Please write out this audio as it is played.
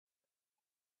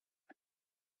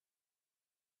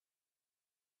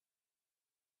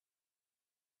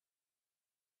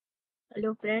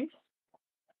Hello friends,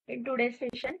 in today's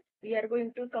session we are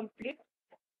going to complete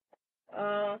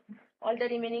uh, all the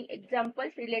remaining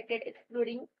examples related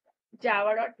exploring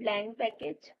java.lang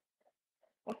package.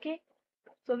 Okay,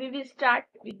 so we will start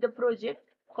with the project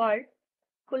called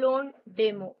clone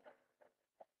demo.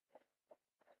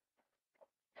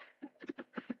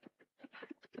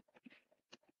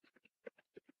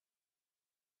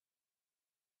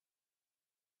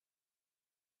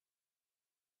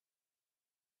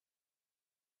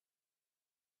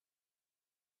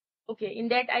 Okay, in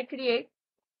that I create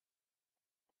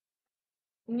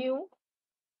new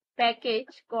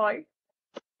package called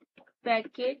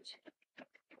package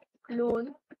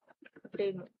clone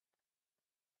demo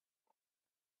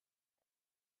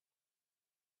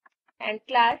and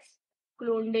class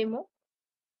clone demo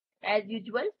as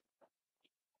usual.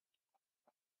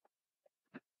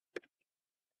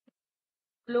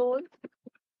 Clone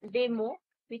demo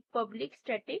with public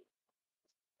static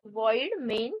void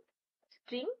main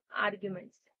string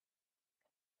arguments.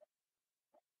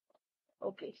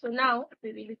 Okay, so now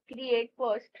we will create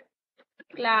first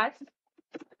class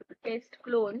test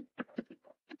clone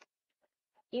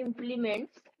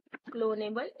implements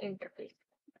clonable interface.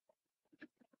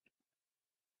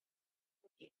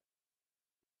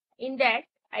 In that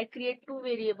I create two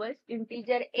variables,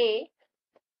 integer a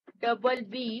double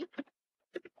b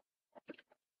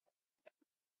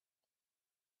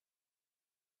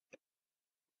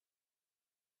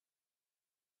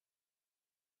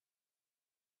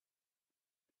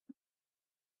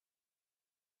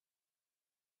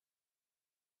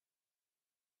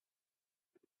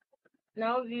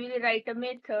now we will write a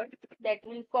method that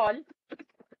will call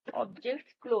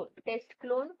objects clone test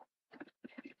clone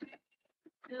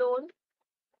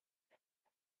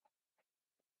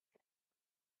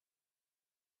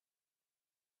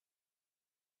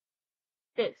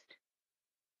test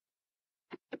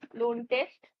clone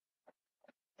test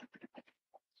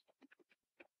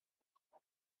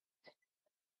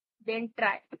then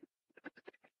try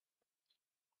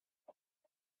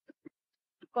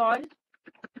call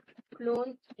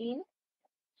clone in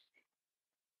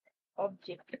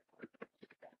object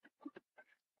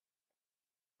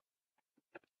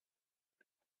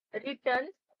return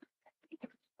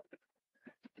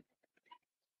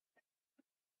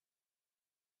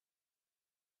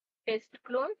test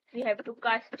clone. We have to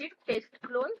cast it test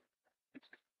clone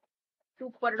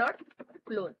super dot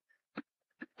clone.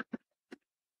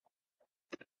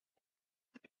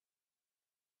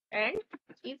 And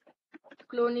if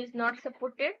clone is not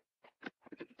supported,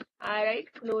 I write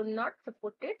clone not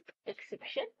supported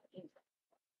exception is.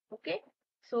 Okay,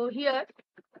 so here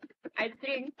I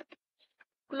print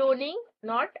cloning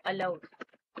not allowed,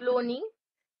 cloning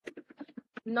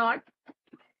not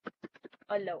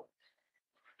allowed,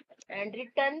 and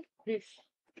return this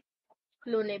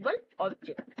clonable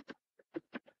object.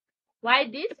 Why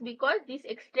this? Because this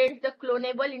extends the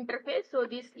clonable interface, so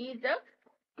this is the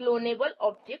clonable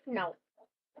object now.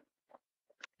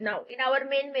 Now in our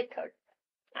main method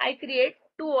I create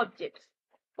two objects.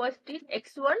 First is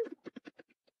x1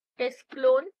 test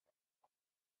clone.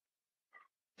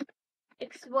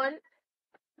 X1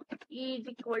 is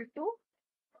equal to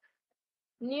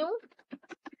new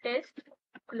test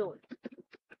clone.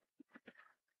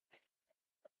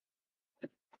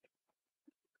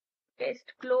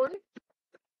 Test clone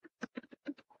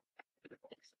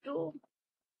x2.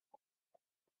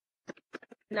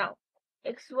 Now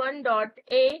x1 dot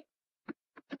a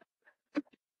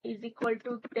is equal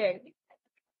to 10.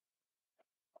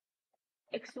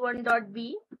 X1 dot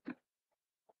b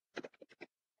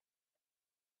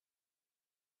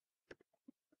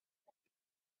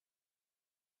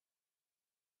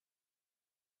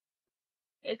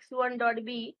x1 dot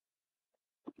b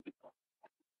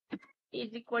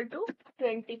is equal to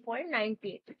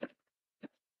 20.98.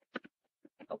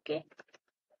 Okay.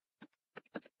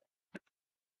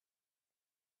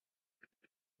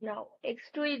 Now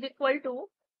x2 is equal to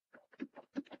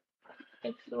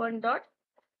x1 dot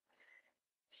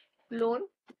clone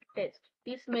test.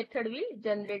 This method will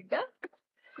generate the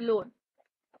clone.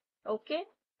 Okay.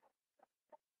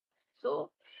 So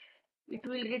it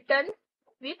will return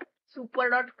with super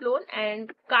dot clone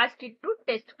and cast it to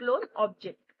test clone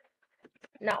object.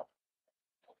 Now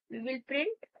we will print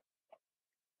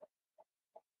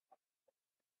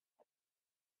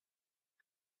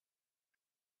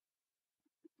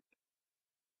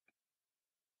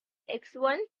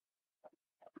x1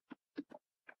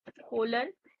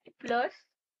 colon plus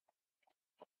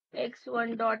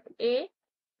x1 dot a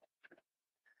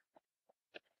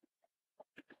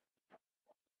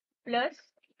plus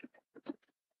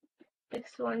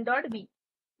x1 dot b.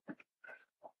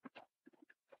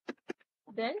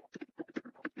 then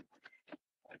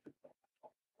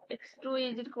x2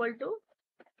 is equal to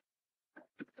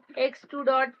x2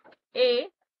 dot a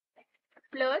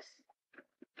plus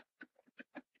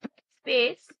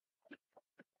space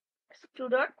x2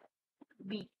 dot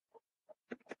b.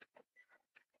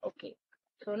 Okay,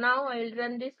 so now I will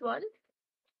run this one.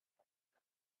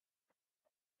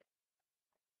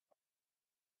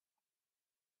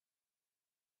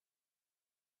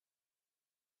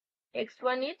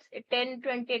 X1 is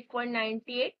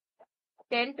 1028.98,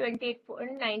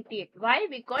 1028.98. Why?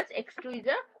 Because x2 is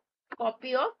a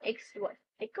copy of x1.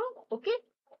 Okay.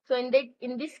 So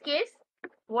in this case,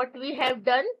 what we have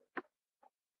done,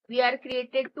 we are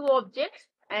created two objects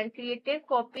and created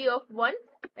copy of one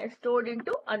and stored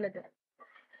into another.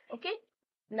 Okay.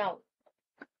 Now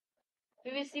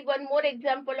we will see one more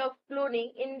example of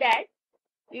cloning. In that,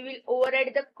 we will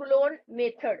override the clone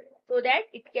method so that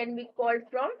it can be called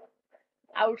from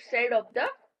outside of the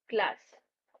class.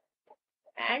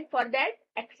 And for that,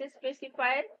 access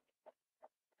specifier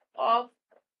of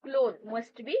clone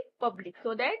must be public,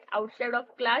 so that outside of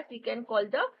class we can call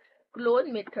the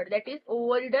clone method, that is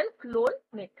overridden clone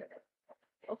method.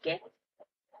 Okay.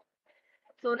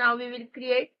 So now we will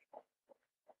create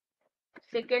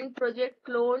second project,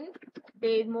 clone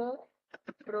demo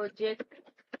project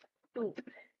 2.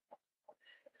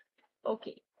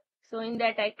 Okay. So in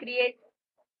that I create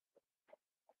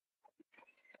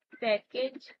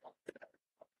package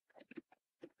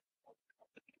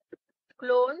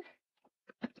clone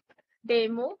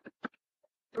demo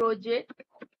project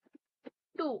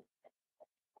 2.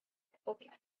 Okay.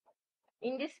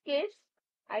 In this case,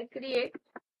 I create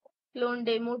clone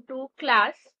demo 2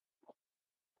 class,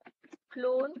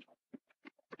 clone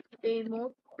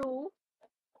demo 2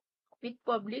 with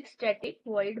public static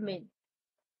void main.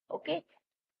 Okay.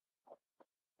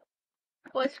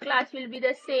 First class will be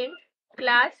the same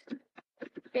class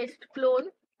test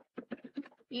clone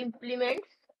implements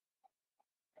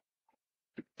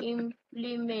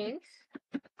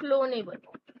clonable.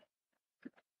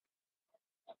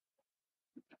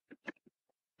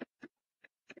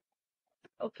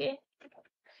 Okay.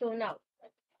 So now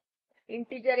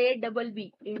integer a double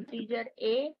b, integer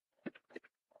a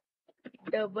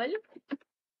double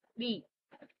b.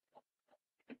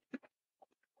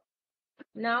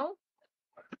 Now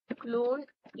clone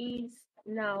is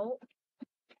now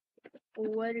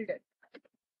overridden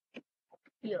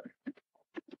here.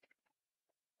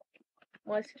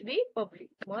 Must be public,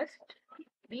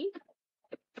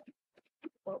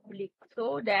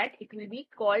 so that it will be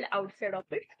called outside of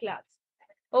its class.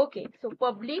 Okay, so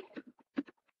public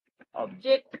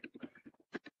object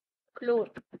clone.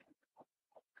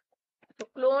 So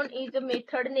clone is a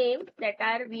method name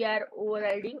that we are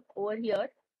overriding over here.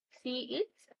 C is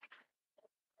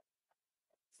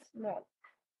small.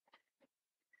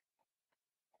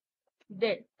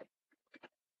 Then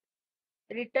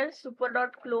return super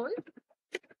dot clone,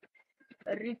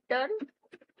 return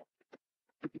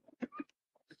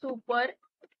super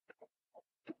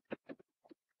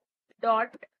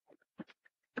dot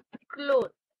clone.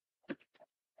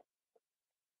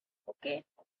 Okay,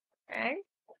 and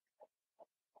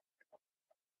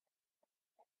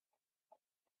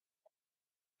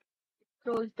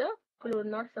throws the clone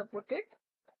not supported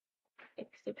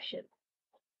exception.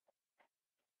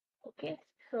 Okay,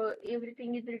 so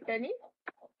everything is written in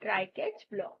try catch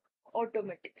block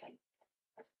automatically.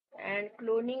 And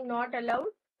cloning not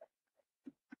allowed.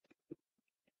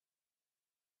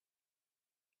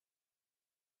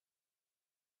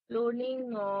 Cloning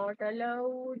not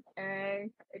allowed,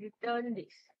 and return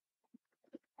this.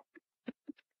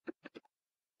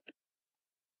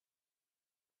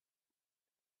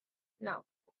 Now,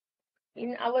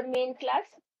 in our main class,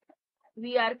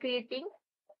 we are creating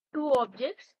two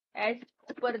objects as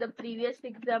per the previous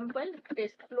example,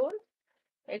 test clone.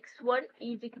 X1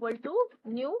 is equal to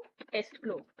new test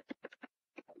clone.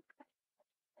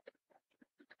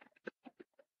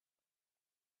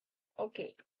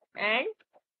 Okay, and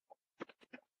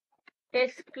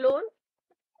test clone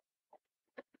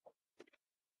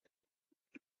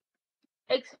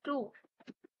X2,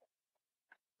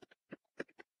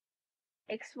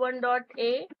 X1 dot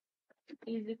A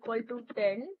is equal to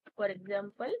 10, for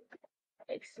example.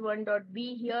 X1 dot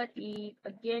B here is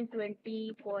again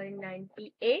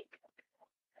 20.98,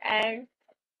 and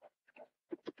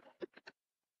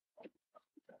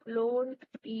clone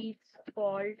is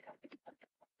called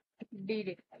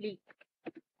directly.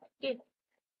 Okay,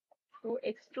 so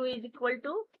X2 is equal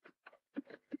to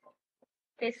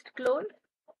test clone.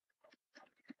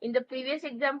 In the previous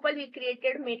example, we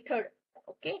created method,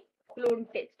 okay, clone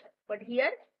test, but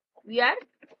here we are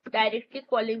directly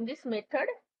calling this method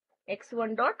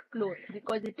x1 dot clone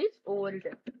because it is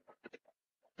overridden.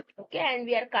 Okay, and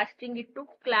we are casting it to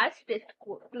class test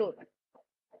clone,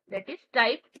 that is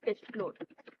type test clone.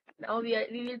 Now we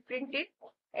will print it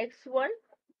x1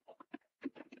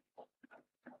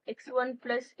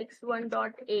 plus x1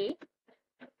 dot a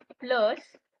plus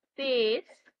space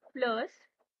plus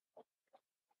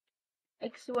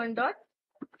x1 dot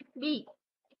b.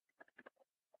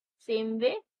 Same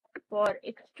way for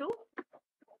x2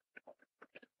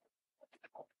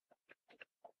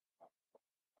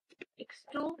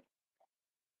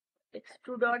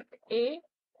 dot a,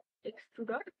 x2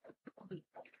 dot b.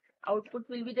 Output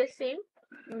will be the same,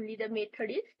 only the method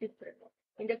is different.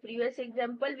 In the previous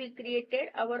example, we created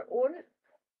our own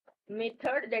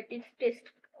method, that is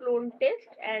test clone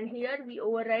test, and here we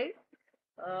override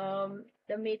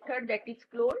the method that is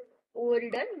clone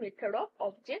overridden method of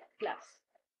object class.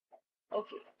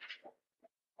 Okay,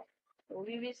 so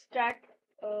we will start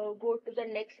go to the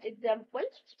next example,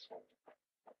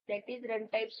 that is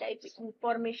runtime type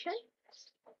information.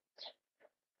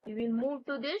 We will move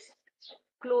to this,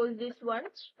 close this one,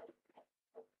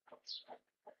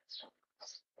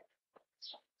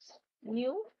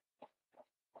 new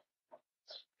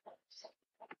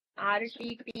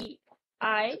RTTI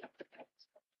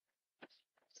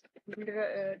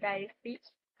directory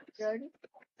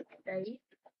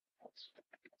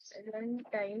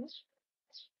runtime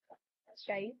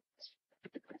type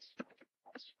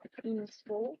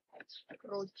info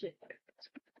project.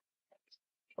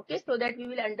 Okay, so that we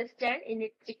will understand in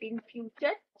it in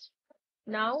future.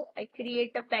 Now I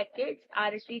create a package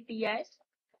RTTI,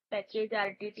 package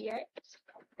RTTI,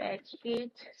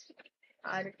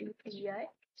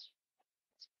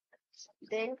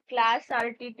 then class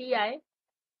RTTI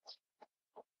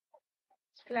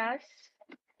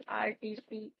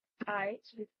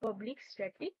with public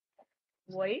static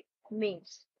void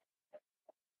mains.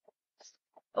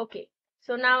 Okay,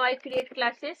 so now I create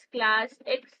classes, class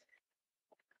X,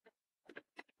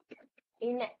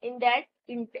 in that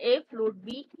int A, float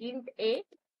B, int A,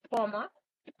 comma,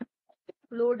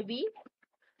 float B,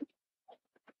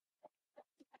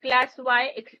 class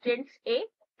Y extends A,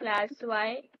 class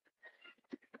Y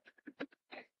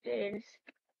extends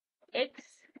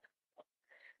X,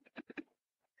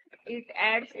 it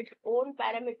adds its own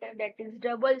parameter, that is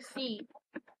double C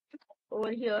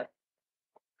over here,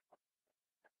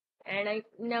 and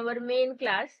in our main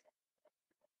class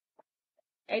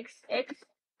XX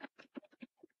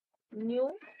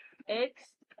new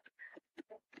X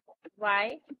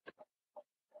Y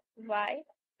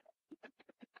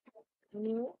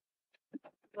new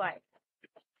Y.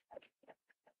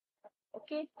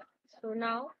 Okay, so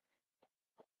now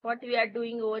what we are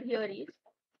doing over here is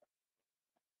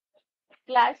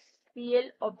class CL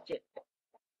object.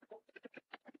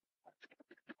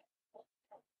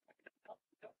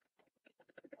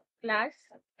 Class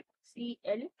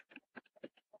CL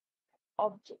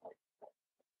object.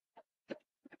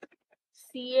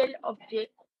 CL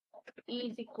object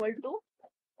is equal to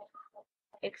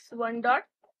x1 dot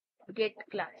get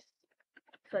class.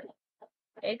 Sorry,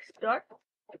 x dot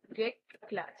get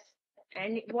class.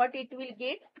 And what it will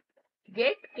get?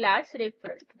 Get class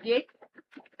reference. Get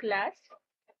class.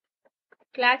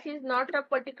 Class is not a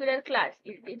particular class.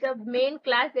 It is a main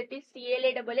class, that is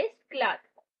CLASS class.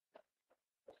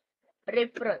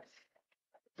 Reference.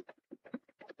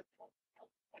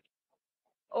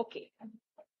 Okay.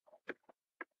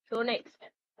 So next,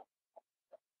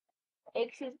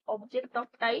 X is object of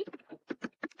type.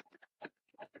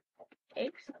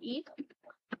 X is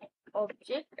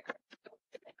object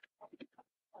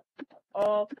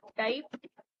of type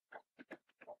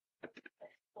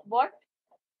what?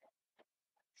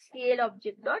 CL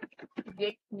object dot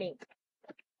get name.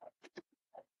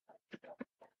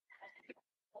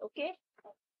 Okay.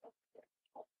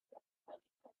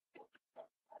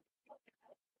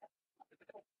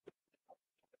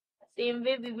 Same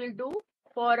way we will do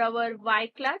for our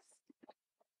Y class.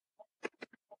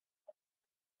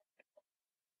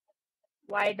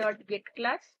 Y dot get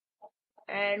class,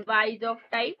 and Y is of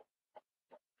type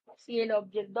CL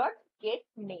object dot get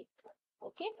name.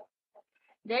 Okay.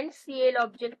 Then CL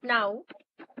object now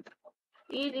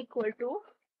is equal to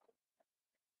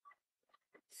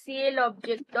CL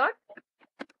object dot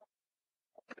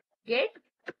get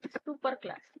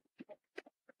superclass.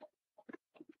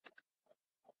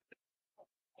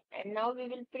 And now we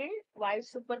will print Y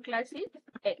superclass is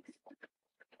X.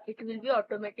 It will be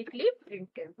automatically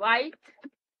printed. Y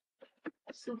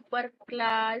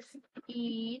superclass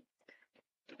is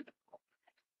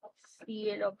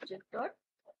CL object dot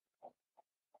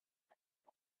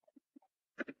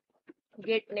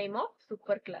get name of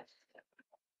superclass.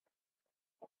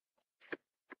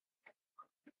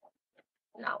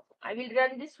 Now I will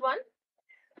run this one.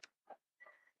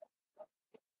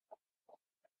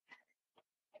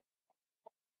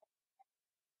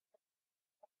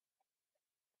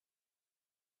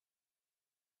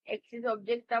 X is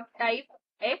object of type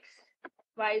X,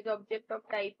 Y is object of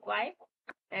type Y,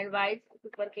 and Y's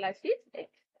superclass is X.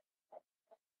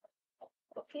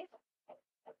 Okay.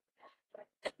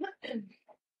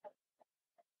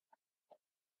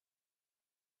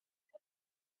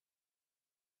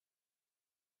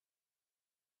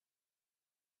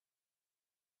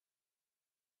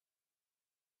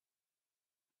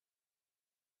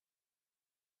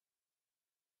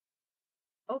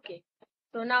 Okay.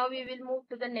 So now we will move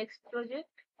to the next project.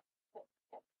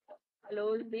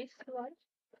 Close this one,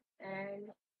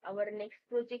 and our next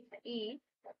project is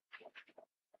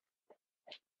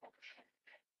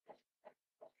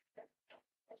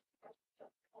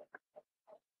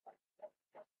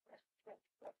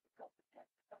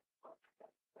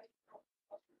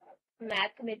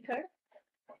math method.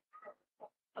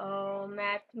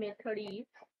 Math method is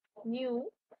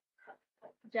new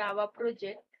Java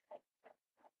project.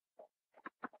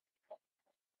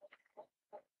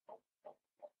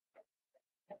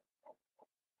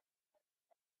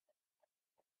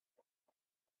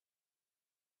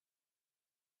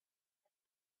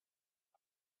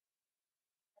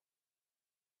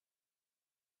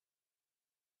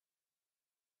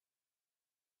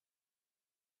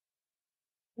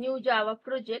 New Java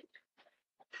project.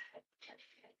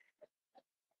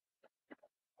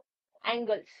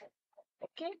 Angles.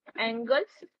 Okay, angles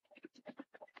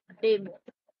demo.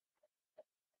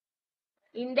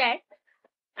 In that,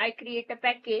 I create a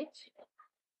package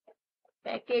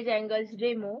angles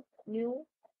demo, new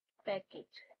package.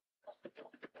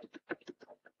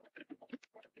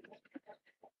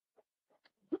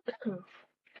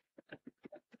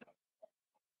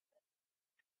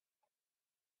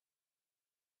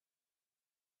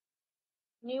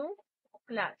 New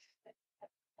class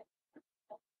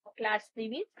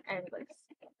name is angles.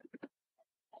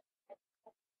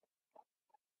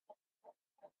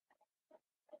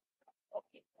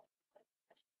 Okay.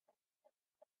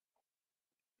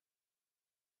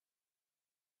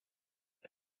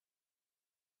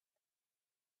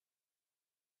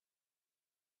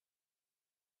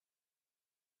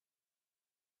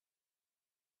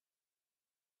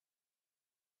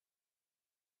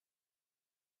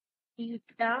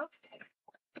 Theta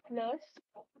plus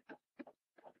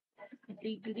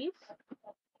degrees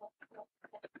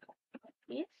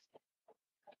is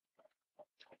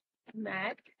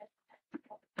math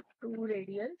 2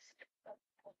 radians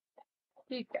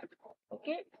theta.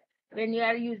 Okay, when you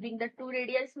are using the 2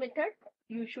 radians method,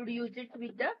 you should use it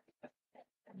with the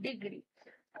degree.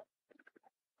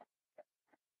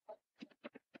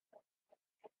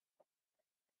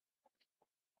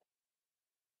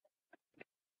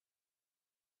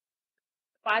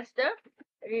 Pass the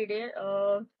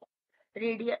radian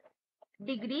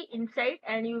degree inside,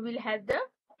 and you will have the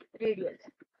radials.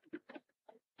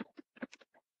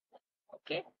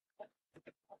 Okay,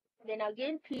 then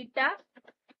again theta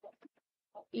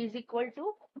is equal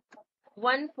to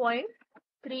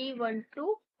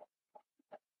 1.312.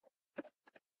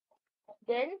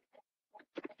 Then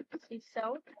this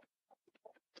out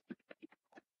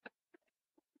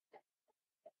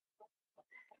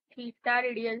theta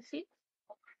radians is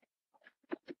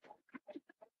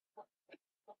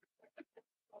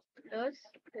plus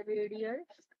radians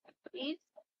is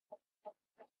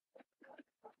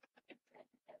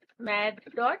math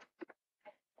dot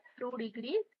 2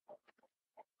 degrees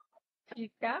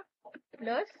theta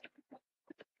plus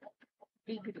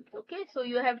degrees. Okay, so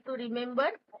you have to remember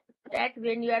that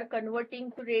when you are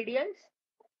converting to radians,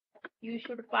 you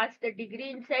should pass the degree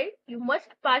inside. You must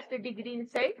pass the degree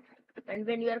inside, and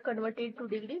when you are converting to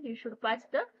degrees, you should pass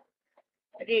the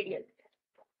radian,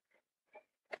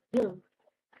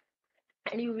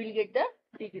 and you will get the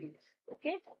degrees.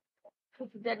 Okay, so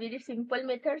these are very simple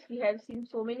methods. We have seen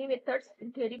so many methods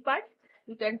in theory part.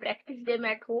 You can practice them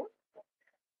at home.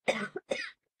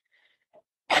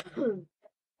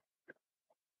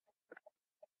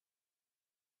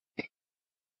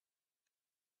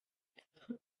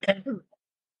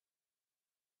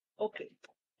 Okay.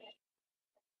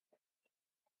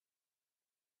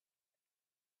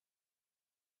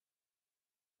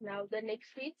 Now the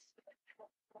next is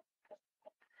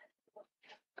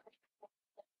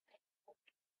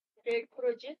trade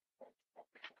project.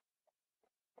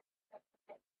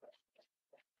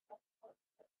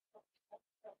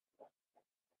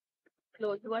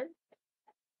 Close one.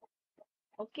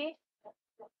 Okay.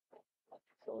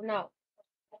 So now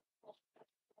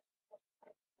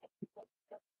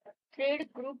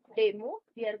thread group demo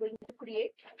we are going to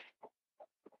create.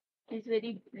 This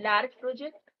very large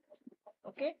project.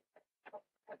 Okay,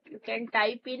 you can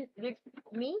type in with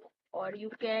me or you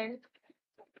can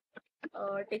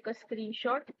take a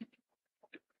screenshot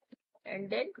and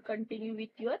then continue with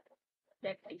your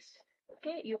practice.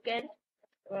 Okay, you can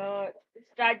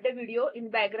start the video in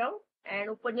background and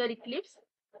open your Eclipse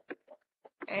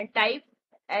and type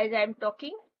as I am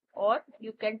talking, or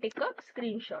you can take a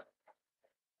screenshot.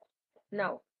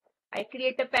 Now I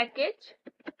create a package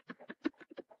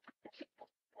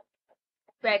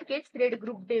thread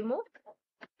group demo.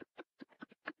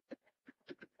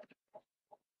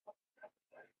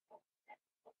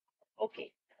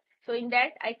 Okay, so in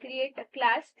that I create a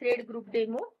class thread group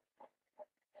demo.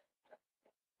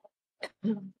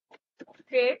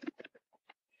 Thread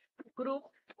group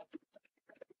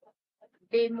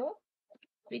demo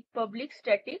with public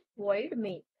static void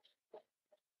main.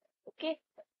 Okay,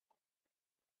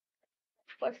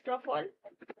 first of all,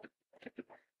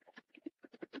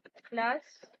 class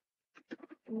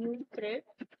new thread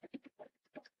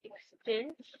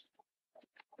extends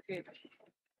thread.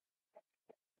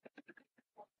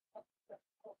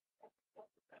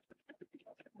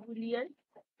 Boolean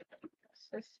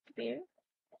suspend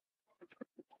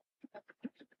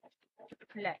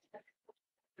flag.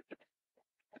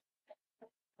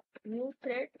 New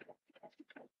thread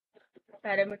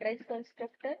parameterized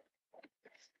constructor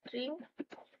string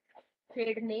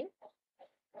thread name,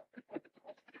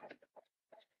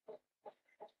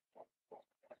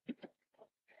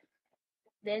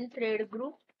 then thread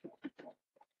group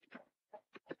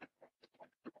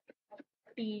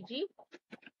tg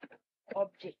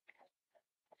object.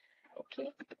 Okay,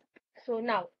 so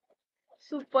now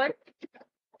super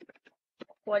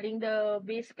calling the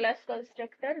base class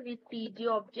constructor with tg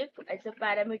object as a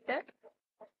parameter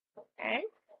and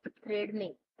thread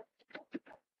name.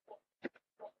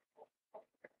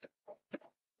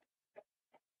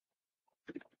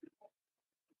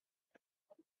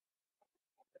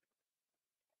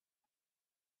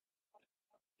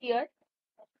 Here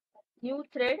new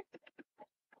thread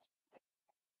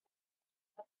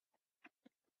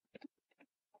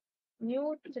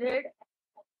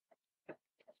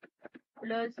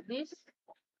plus this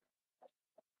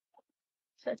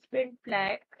suspend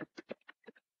flag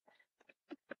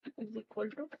is equal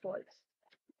to false.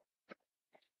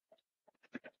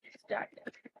 Start.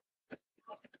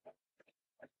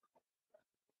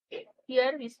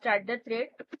 Here we start the thread.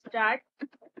 Start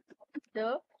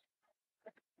the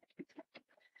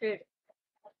thread.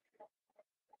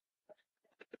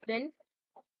 Then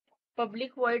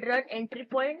public void run entry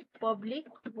point, public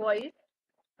void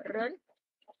run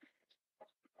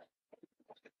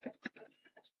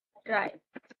try.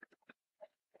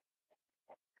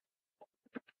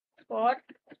 For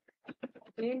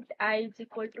int I is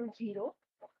equal to 0.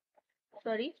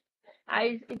 Sorry, I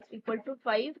is equal to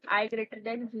 5, I greater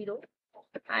than 0,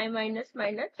 I minus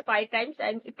 5 times. I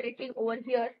am iterating over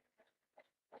here.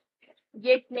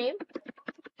 Get name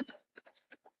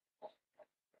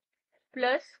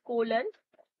plus colon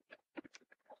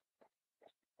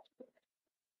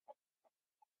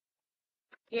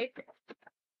get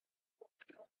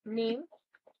name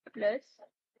plus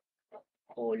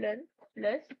colon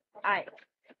plus I.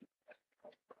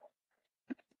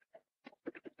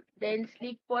 Then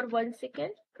sleep for 1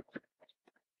 second,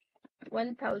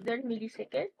 1000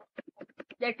 milliseconds,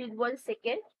 that is 1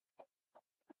 second.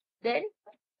 Then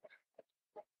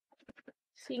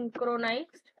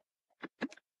synchronized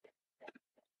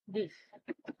this.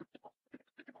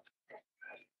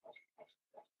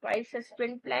 While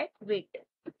suspend flag, wait.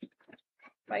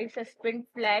 While suspend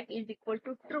flag is equal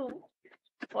to true,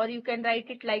 or you can write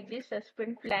it like this,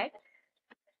 suspend flag,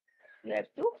 you have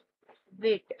to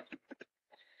wait.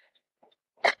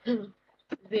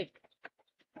 Wait.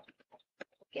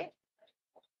 Okay.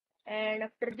 And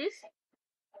after this,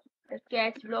 the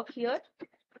catch block here,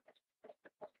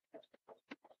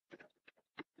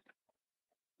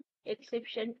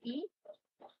 exception E,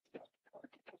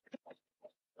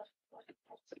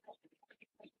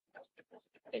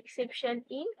 exception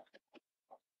in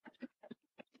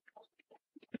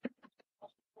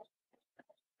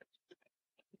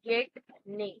get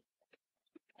name.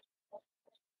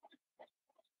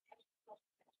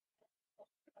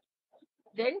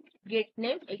 Then get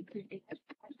name exiting.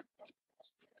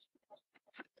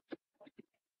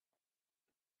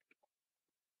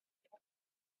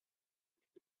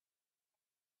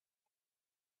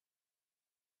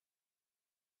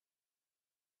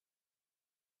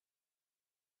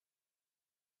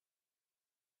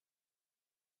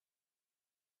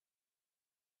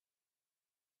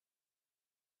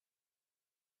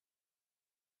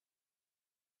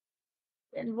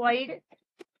 Then void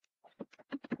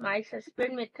my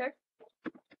suspend method.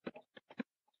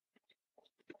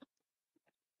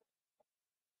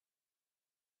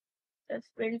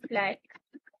 Suspend flag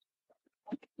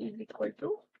is equal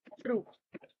to true.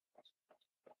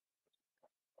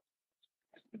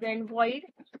 Then void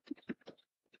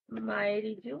my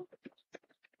resume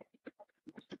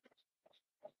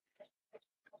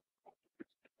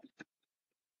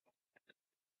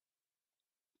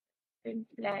suspend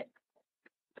flag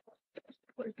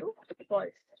equal to false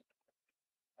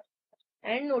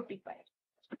and notify.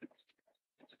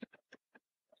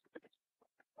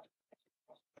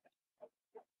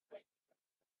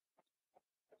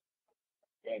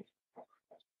 Then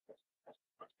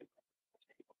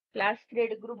class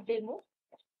create group demo.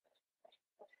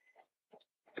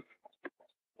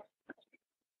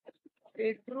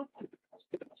 Create group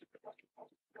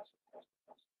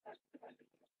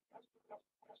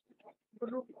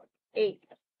A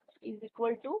is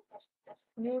equal to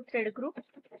new thread group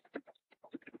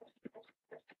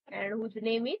and whose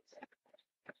name is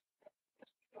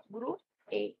group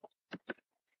A.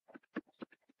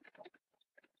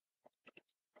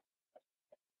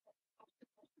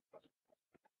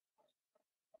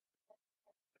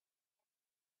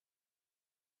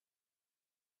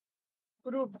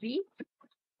 Group B,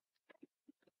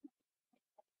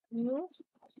 new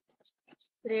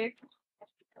thread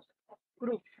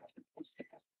group.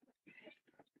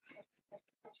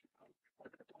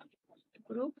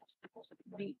 Group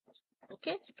B.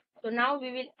 Okay. So now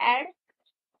we will add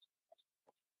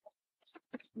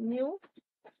new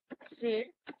thread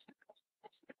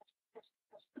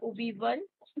OB1,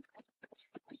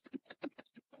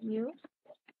 new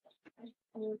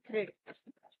thread.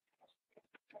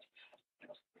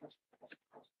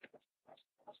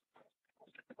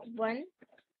 One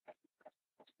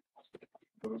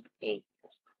group A.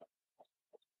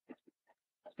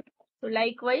 So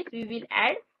likewise we will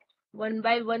add one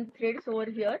by one threads over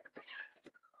here.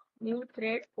 New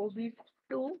thread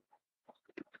OB2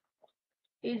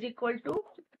 is equal to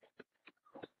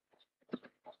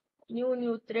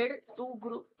new thread 2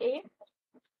 group A.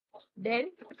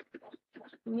 Then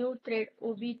new thread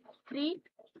OB3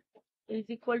 is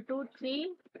equal to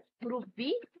 3 group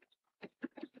B.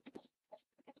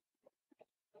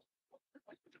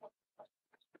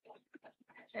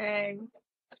 And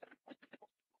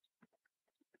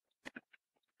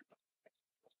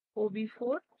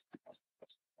OB4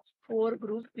 4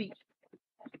 group B.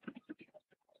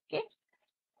 Okay.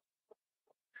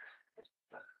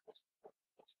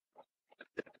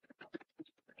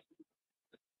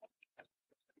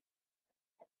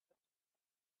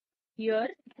 Here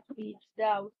is the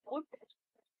output.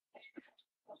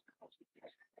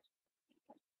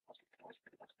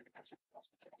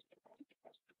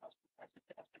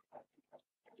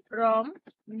 From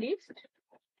list.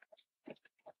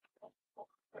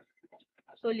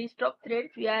 So list of threads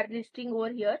we are listing over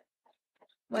here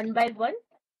one by one.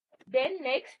 Then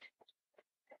next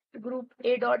group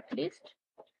A dot list.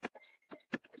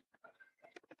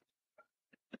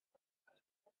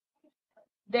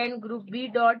 Then group B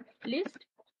dot list.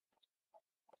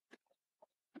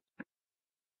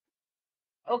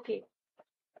 Okay.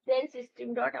 Then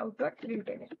system dot out dot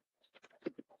println.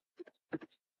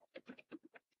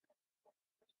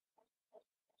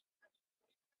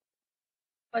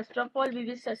 First of all, we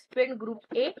will suspend group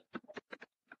A.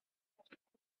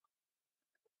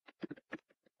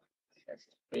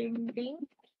 Suspending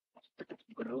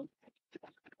group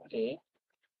A.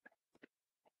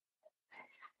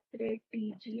 Thread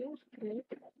TGA, thread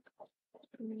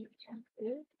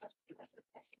TGA,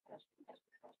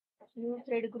 new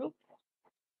thread group.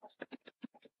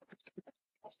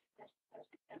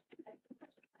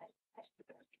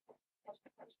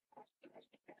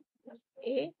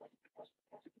 A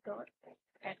dot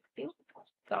active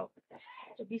count.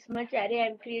 So this much array I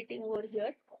am creating over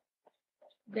here.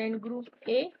 Then group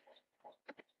A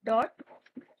dot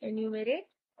enumerate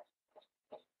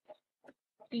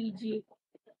TG.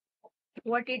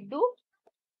 What it do?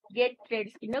 Get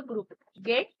threads in a group.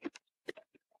 Get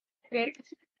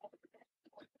threads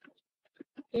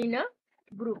in a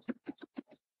group.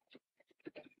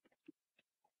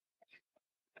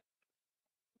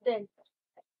 Then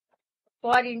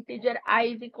for integer I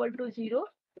is equal to 0,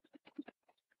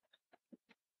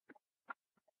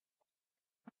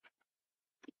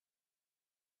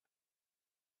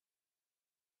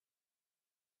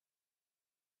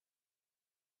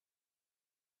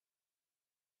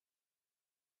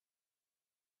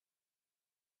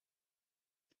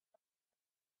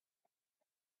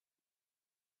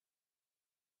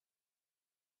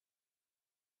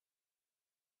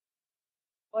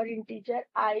 for integer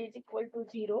I is equal to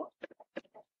 0,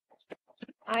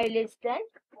 I less than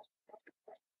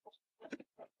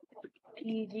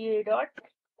tga dot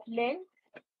length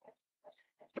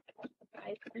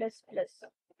I plus plus.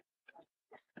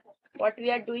 What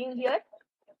we are doing here?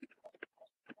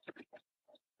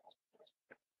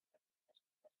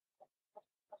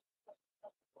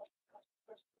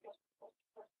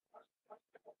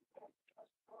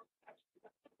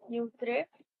 New thread,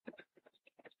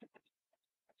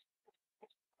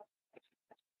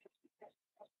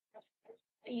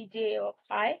 tj of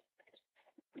I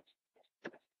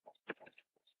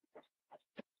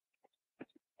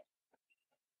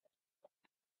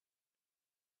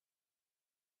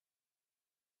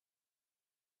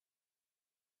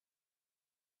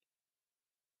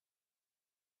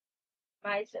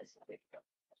my suspect.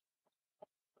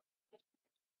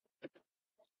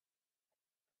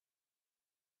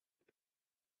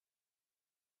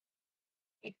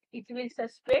 It will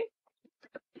suspend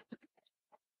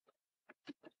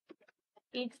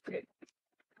each thread.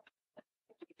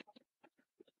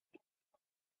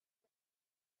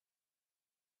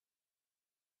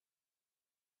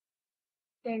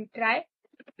 Then try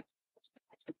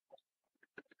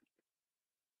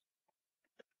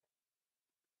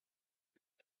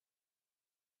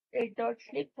thread dot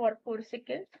sleep for 4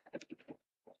 seconds.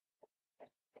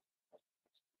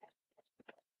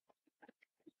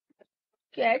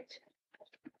 Catch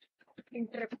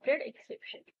interrupted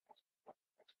exception.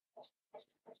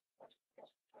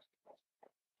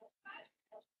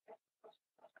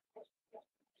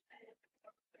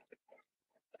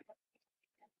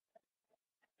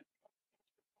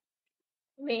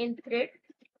 Main thread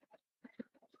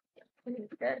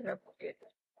interrupted.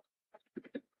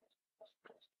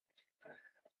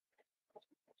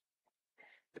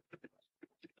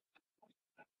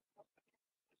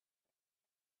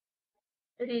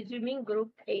 Resuming group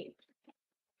A.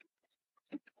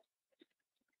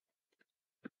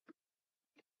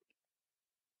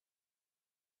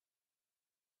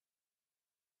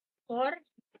 For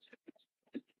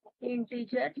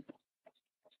integer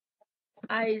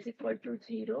I is equal to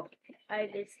 0, I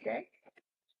less than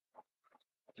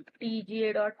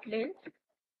tga dot length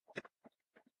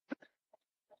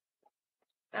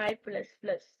I plus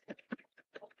plus.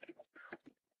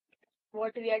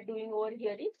 What we are doing over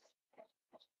here is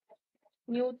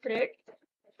new thread,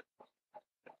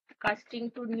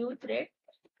 casting to new thread,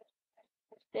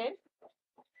 then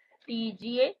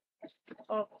tga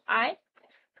of I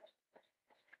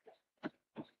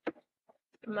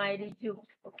my resume.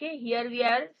 Okay, here we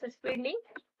are suspending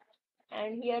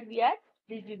and here we are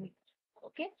resuming.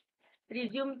 Okay,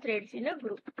 resume threads in a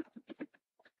group.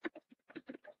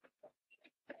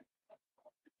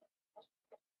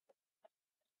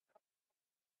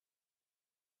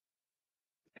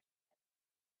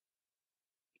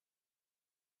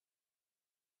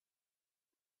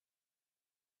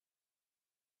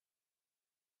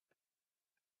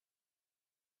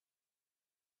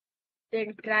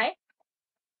 Then try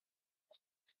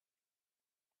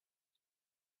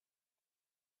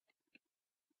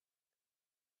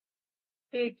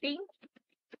waiting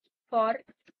for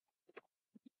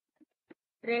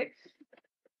threads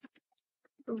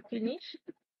to finish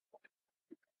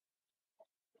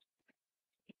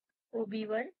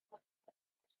ob1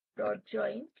 dot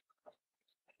join,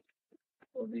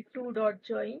 ob2 dot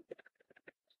join,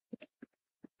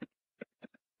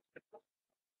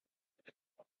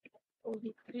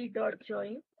 ob3 dot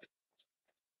join,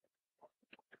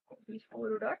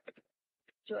 ob4 dot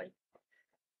join,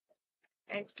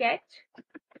 and catch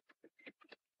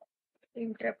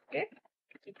interrupted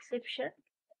exception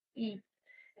E.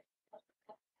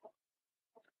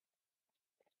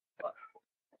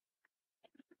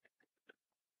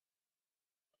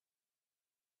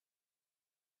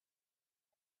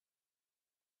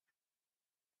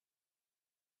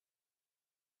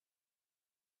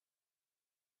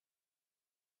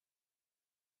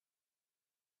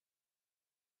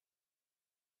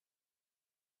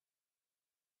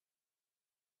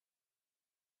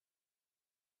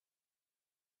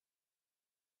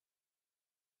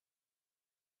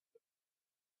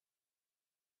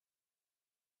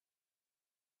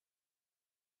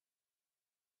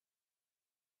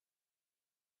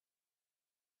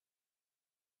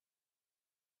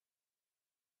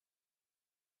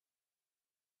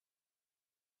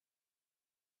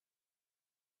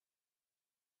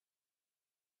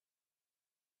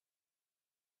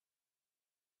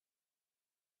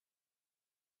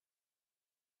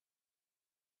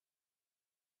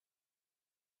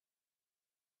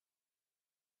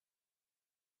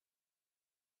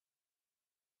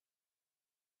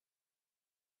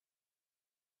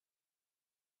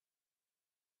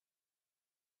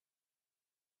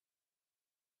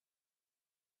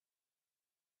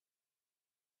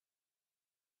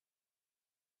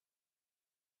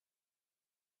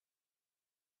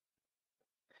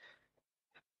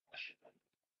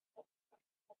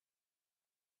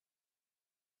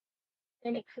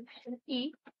 Then exception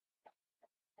E.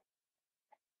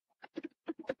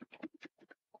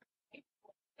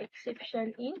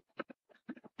 Exception E.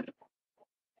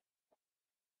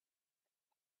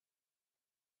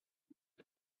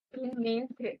 In main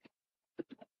thread.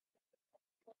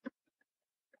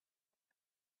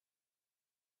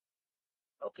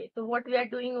 Okay, so what we are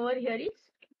doing over here is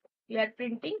we are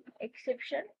printing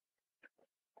exception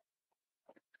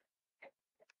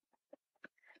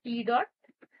T dot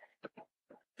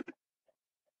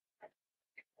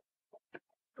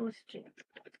to string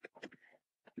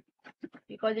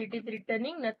because it is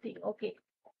returning nothing. Okay,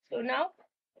 so now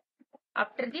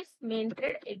after this main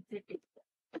thread exiting.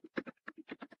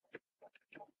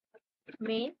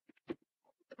 Main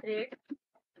thread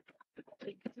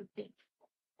exiting.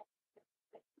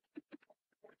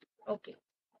 Okay,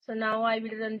 so now I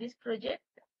will run this project.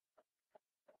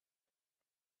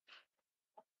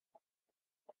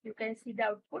 You can see the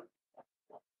output.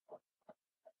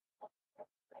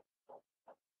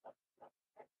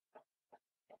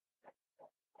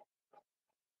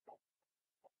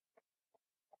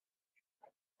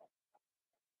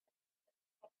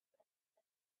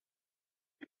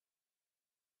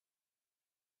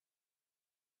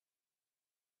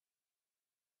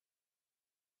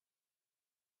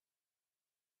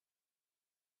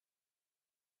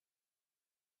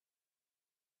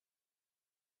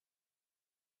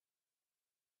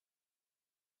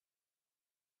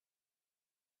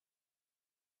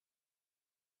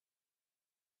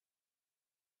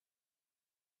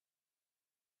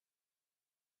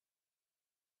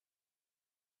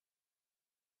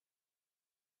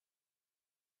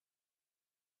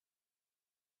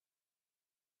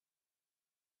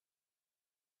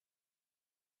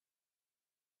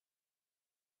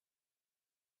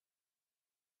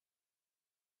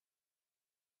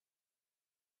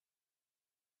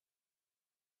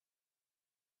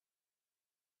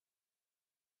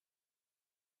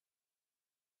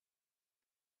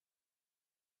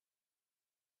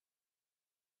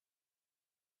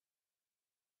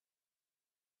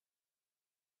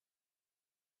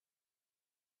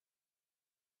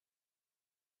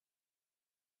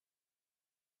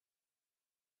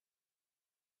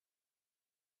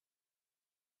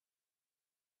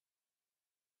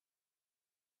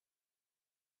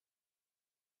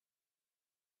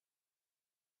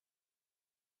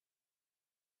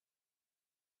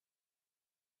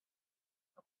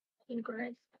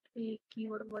 Synchronize the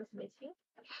keyword was missing.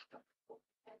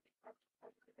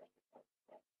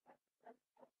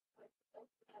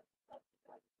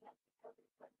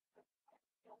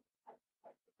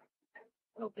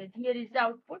 Okay, here is the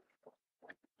output.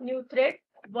 New thread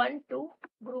 1, 2,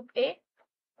 group A,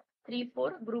 3,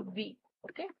 4, group B.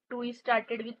 Okay, 2 is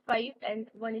started with 5 and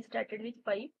 1 is started with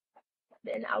 5.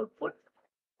 Then output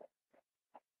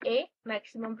A,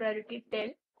 maximum priority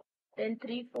 10, then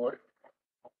 3, 4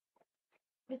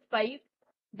 with 5,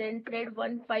 then thread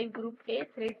 1, 5, group A,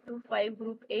 thread 2, 5,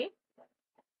 group A,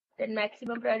 then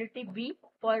maximum priority B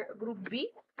for group B,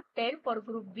 10 for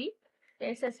group B,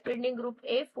 then suspending group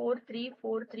A, 4, 3,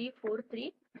 4, 3, 4,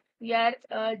 3. We are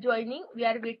joining, we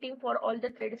are waiting for all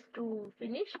the threads to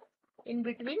finish. In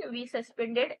between, we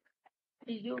suspended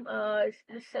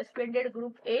suspended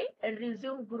group A and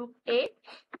resume group A,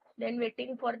 then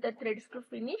waiting for the threads to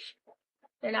finish.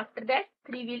 Then after that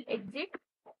 3 will exit,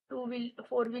 4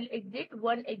 will exit,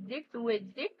 1 exit, 2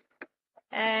 exit,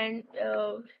 and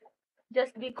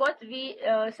just because we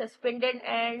suspended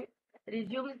and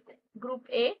resumed group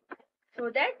A, so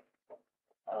that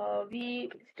we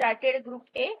started group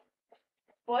A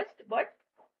first, but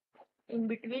in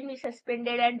between we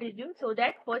suspended and resumed, so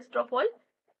that first of all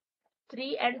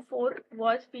 3 and 4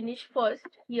 was finished first.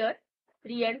 Here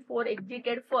 3 and 4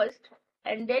 exited first,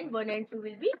 and then 1 and 2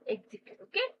 will be exited.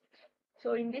 Okay,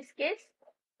 so in this case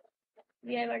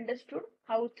we have understood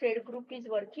how thread group is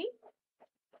working.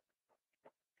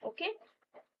 Okay,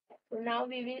 so now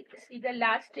we will see the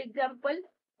last example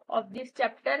of this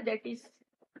chapter, that is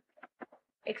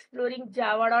exploring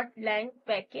java.lang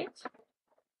package.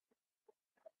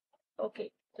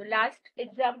 Okay, so last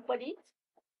example is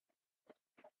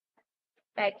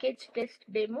package test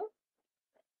demo.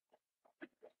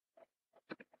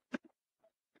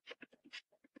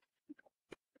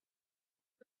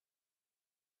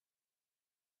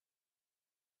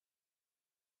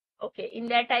 Okay, in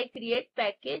that I create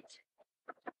package.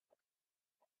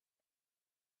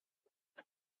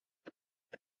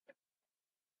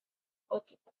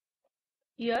 Okay,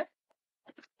 here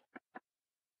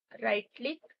right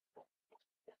click,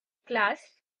 class,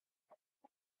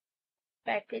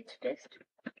 package test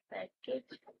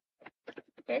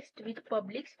with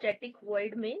public static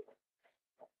void main.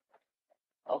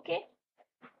 Okay,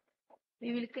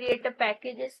 we will create a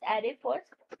packages array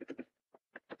first.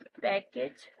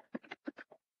 Packages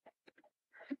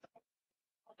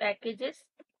packages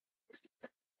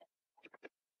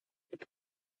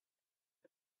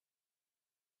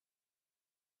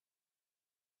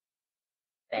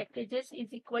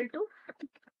is equal to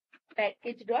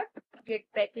package dot get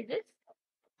packages,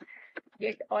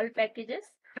 get all packages.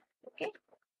 Okay,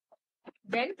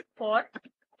 then for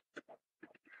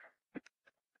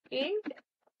int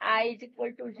I is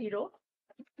equal to 0,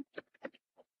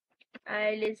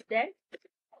 I less than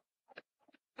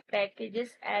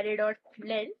packages array dot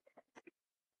length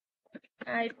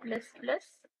I plus plus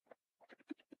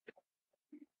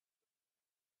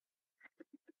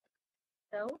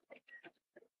now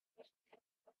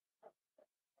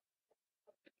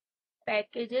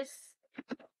packages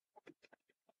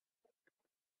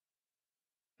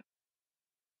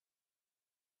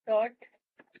dot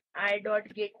I dot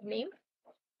get name,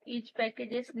 each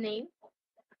package's name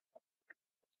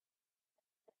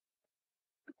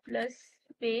plus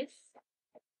space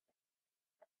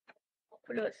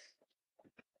plus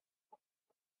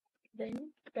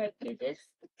then packages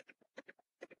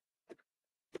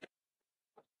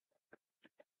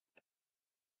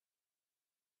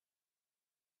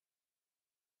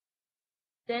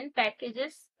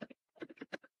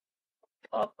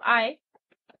of I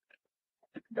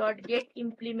dot get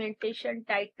implementation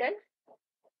title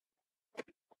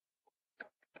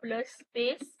plus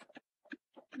space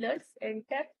plus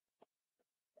enter,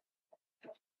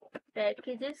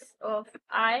 packages of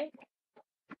I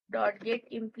dot get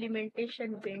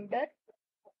implementation vendor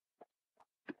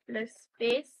plus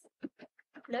space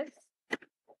plus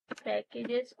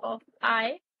packages of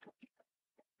I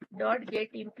dot get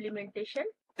implementation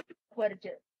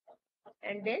version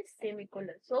and then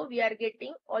semicolon. So we are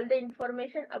getting all the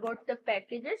information about the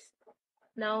packages.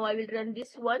 Now I will run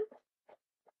this one.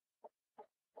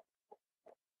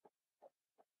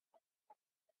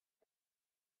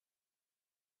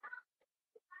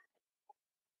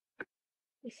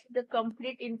 This is the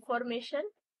complete information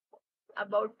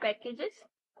about packages.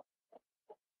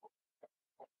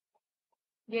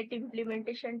 Get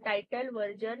implementation title,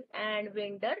 version and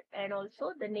vendor, and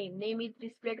also the name. Name is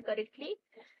displayed correctly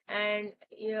and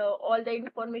all the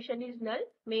information is null.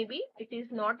 Maybe it is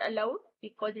not allowed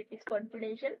because it is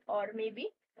confidential, or maybe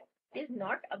it is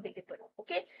not available.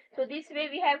 Okay, so this way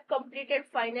we have completed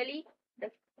finally the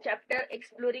chapter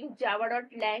exploring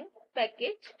java.lang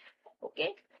package.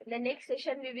 Okay, in the next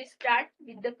session we will start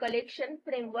with the collection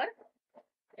framework,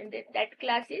 and that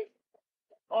class is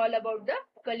all about the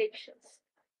collections,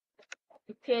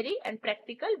 theory and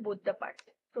practical, both the parts.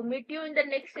 So meet you in the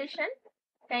next session.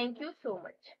 Thank you so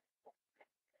much.